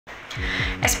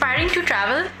Aspiring to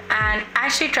travel and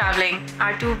actually traveling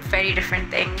are two very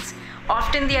different things.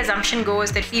 Often the assumption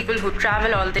goes that people who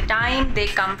travel all the time, they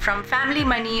come from family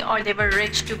money or they were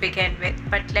rich to begin with.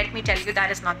 But let me tell you,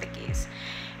 that is not the case.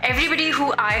 Everybody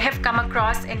who I have come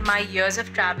across in my years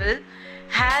of travel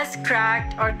has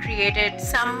cracked or created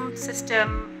some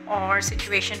system or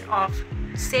situation of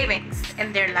savings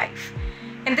in their life.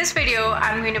 In this video,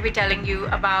 I'm going to be telling you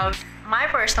about my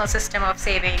personal system of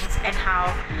savings and how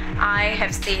I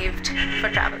have saved for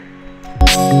travel.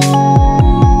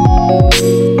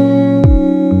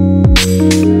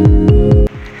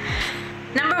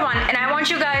 Number one, and I want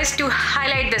you guys to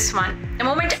highlight this one. The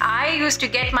moment I used to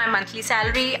get my monthly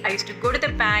salary, I used to go to the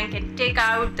bank and take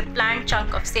out the planned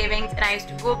chunk of savings, and I used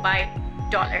to go buy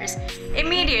dollars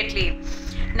immediately.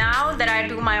 Now that I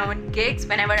do my own gigs,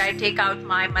 whenever I take out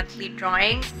my monthly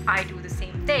drawing, I do the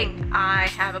same thing. I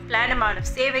have a planned amount of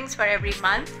savings for every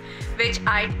month, which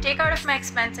I take out of my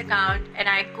expense account and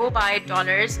I go buy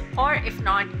dollars, or if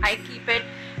not, I keep it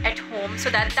at home so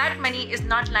that that money is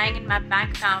not lying in my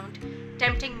bank account,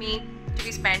 tempting me to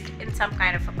be spent in some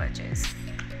kind of a purchase.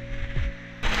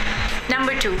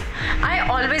 Number two, I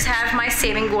always have my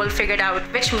saving goal figured out,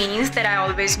 which means that I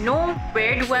always know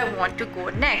where do I want to go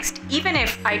next. Even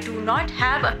if I do not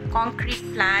have a concrete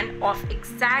plan of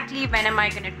exactly when am I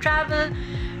going to travel,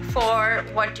 for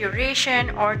what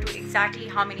duration, or to exactly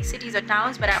how many cities or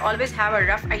towns, but I always have a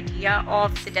rough idea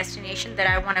of the destination that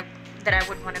I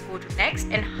would want to go to next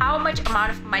and how much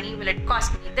amount of money will it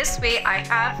cost me. This way I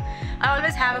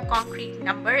always have a concrete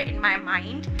number in my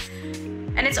mind.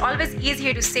 And it's always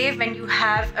easier to save when you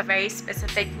have a very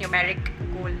specific numeric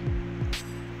goal.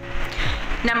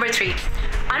 Number three,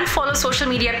 unfollow social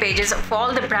media pages of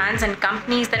all the brands and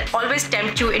companies that always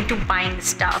tempt you into buying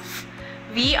stuff.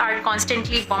 We are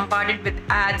constantly bombarded with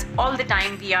ads all the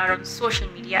time we are on social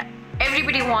media.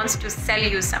 Everybody wants to sell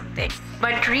you something.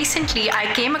 But recently I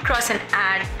came across an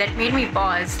ad that made me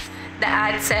pause. The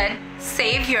ad said,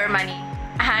 "Save your money."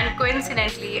 And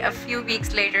coincidentally, a few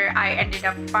weeks later, I ended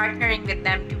up partnering with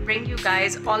them to bring you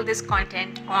guys all this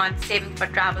content on saving for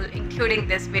travel, including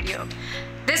this video.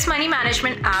 This money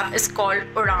management app is called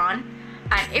Udan,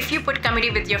 and if you put committee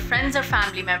with your friends or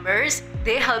family members,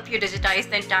 they help you digitize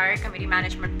the entire committee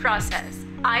management process.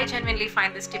 I genuinely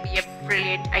find this to be a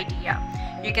brilliant idea.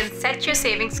 You can set your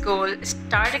savings goal,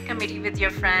 start a committee with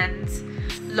your friends,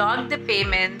 log the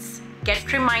payments,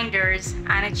 get reminders,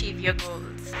 and achieve your goals.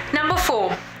 Number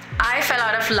four, I fell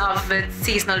out of love with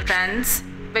seasonal trends,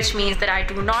 which means that I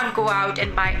do not go out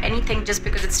and buy anything just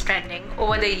because it's trending.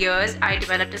 Over the years, I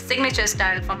developed a signature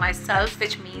style for myself,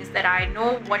 which means that I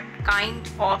know what kind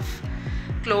of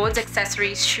clothes,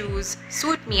 accessories, shoes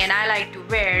suit me and I like to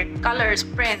wear. Colors,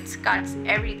 prints, cuts,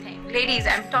 everything. Ladies,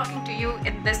 I'm talking to you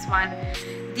in this one.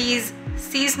 These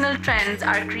seasonal trends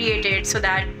are created so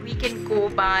that we can go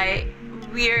buy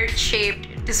weird shaped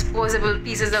disposable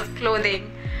pieces of clothing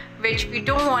which we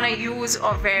don't want to use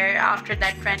or wear after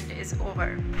that trend is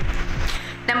over.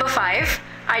 Number five,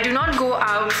 I do not go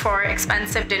out for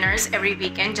expensive dinners every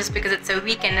weekend just because it's a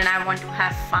weekend and I want to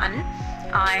have fun.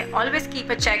 I always keep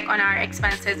a check on our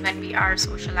expenses when we are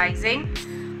socializing.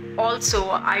 Also,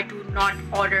 I do not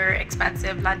order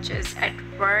expensive lunches at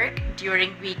work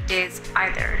during weekdays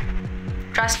either.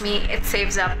 Trust me, it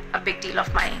saves up a big deal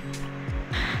of money.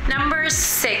 Number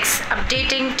six,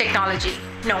 updating technology.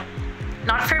 No,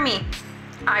 not for me.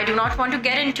 I do not want to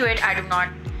get into it. I do not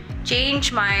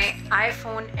change my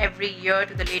iPhone every year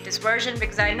to the latest version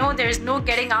because I know there is no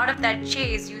getting out of that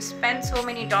chase. You spend so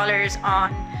many dollars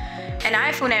on an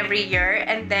iPhone every year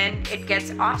and then it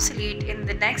gets obsolete in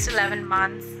the next 11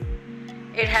 months.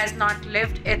 It has not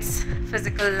lived its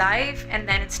physical life and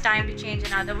then it's time to change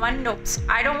another one. Nope,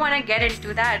 I don't want to get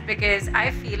into that because I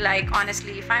feel like,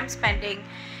 honestly, if I'm spending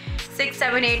 $600,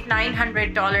 $700,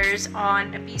 $800, $900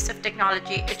 on a piece of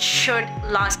technology, it should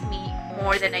last me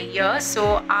more than a year.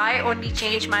 So I only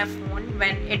change my phone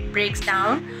when it breaks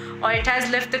down or it has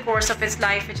lived the course of its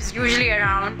life, which is usually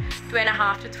around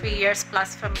 2.5 to 3 years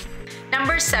plus for me.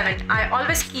 Number seven, I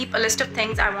always keep a list of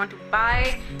things I want to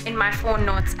buy in my phone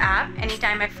notes app.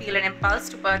 Anytime I feel an impulse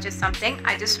to purchase something,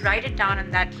 I just write it down on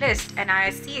that list and I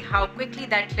see how quickly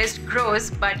that list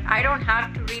grows, but I don't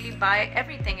have to really buy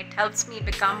everything. It helps me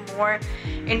become more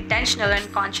intentional and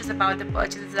conscious about the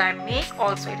purchases I make.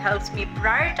 Also, it helps me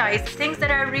prioritize the things that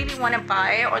I really want to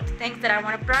buy or the things that I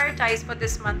want to prioritize for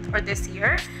this month or this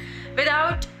year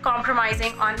without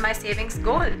compromising on my savings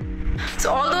goal.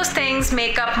 So all those things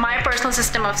make up my personal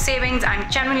system of savings. I'm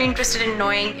genuinely interested in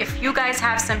knowing if you guys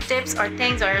have some tips or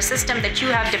things or a system that you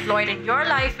have deployed in your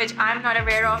life which I'm not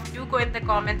aware of. Do go in the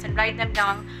comments and write them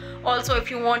down. Also, if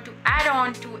you want to add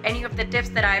on to any of the tips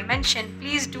that I mentioned,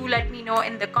 please do let me know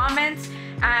in the comments.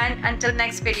 And until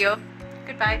next video,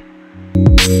 goodbye.